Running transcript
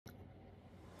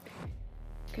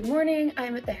Good morning,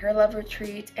 I'm at the Hair Love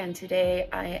Retreat and today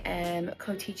I am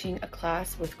co-teaching a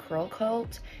class with Curl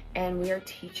Cult and we are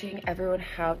teaching everyone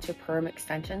how to perm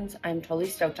extensions. I'm totally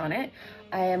stoked on it.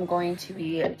 I am going to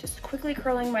be just quickly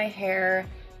curling my hair.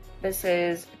 This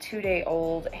is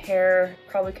 2-day-old hair.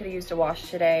 Probably could have used a wash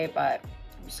today, but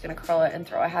I'm just gonna curl it and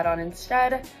throw a hat on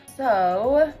instead.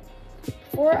 So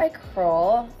before I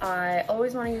curl, I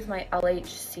always want to use my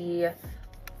LHC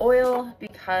oil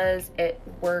because it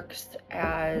works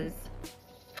as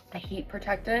a heat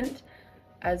protectant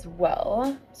as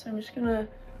well. So I'm just gonna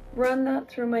run that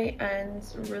through my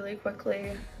ends really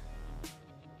quickly.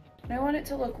 And I want it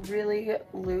to look really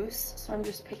loose, so I'm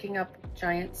just picking up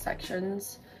giant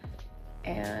sections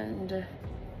and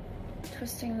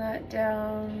twisting that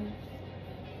down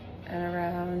and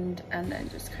around and then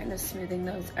just kind of smoothing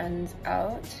those ends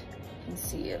out. You can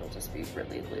see it'll just be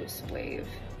really loose wave.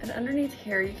 And underneath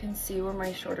here you can see where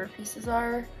my shorter pieces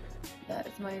are. That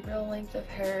is my real length of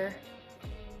hair.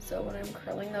 So when I'm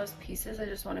curling those pieces, I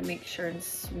just want to make sure and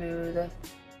smooth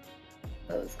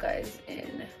those guys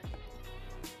in.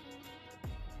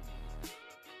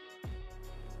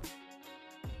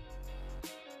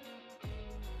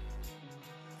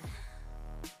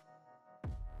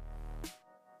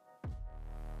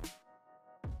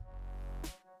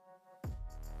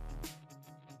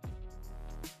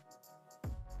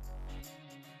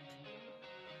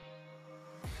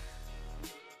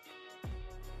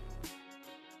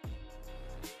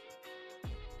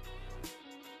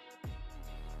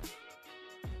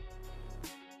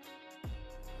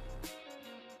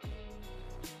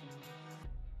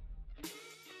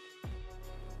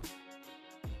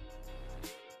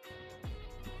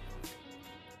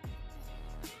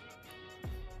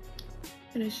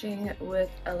 Finishing with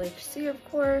LHC,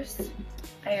 of course.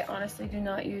 I honestly do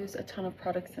not use a ton of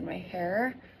products in my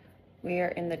hair. We are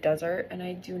in the desert and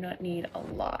I do not need a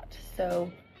lot.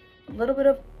 So a little bit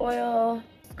of oil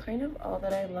is kind of all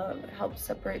that I love. It helps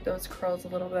separate those curls a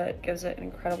little bit, gives it an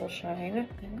incredible shine,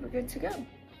 and we're good to go.